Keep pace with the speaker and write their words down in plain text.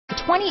The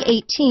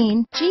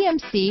 2018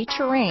 GMC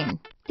Terrain.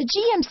 The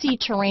GMC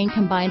Terrain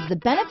combines the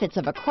benefits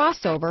of a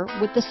crossover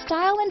with the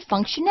style and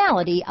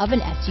functionality of an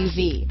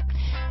SUV.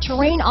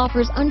 Terrain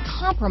offers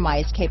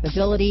uncompromised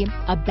capability,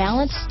 a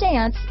balanced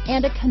stance,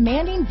 and a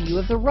commanding view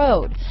of the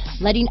road,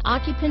 letting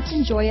occupants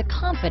enjoy a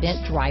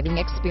confident driving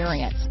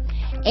experience.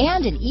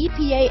 And an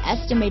EPA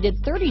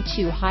estimated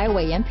 32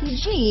 highway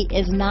MPG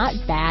is not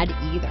bad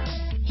either.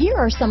 Here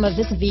are some of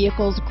this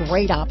vehicle's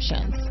great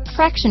options: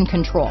 traction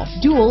control,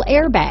 dual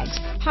airbags,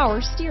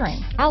 power steering,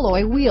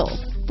 alloy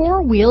wheels,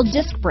 four-wheel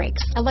disc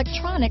brakes,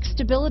 electronic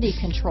stability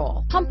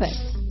control, compass,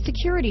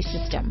 security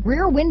system,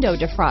 rear window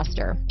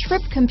defroster,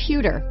 trip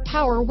computer,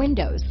 power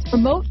windows,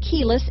 remote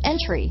keyless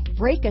entry,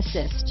 brake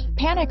assist,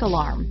 panic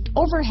alarm,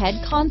 overhead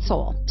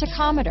console,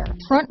 tachometer,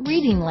 front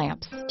reading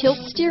lamps, tilt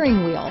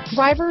steering wheel,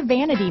 driver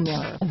vanity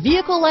mirror. A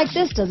vehicle like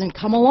this doesn't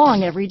come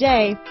along every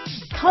day.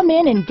 Come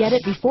in and get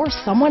it before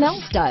someone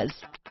else does.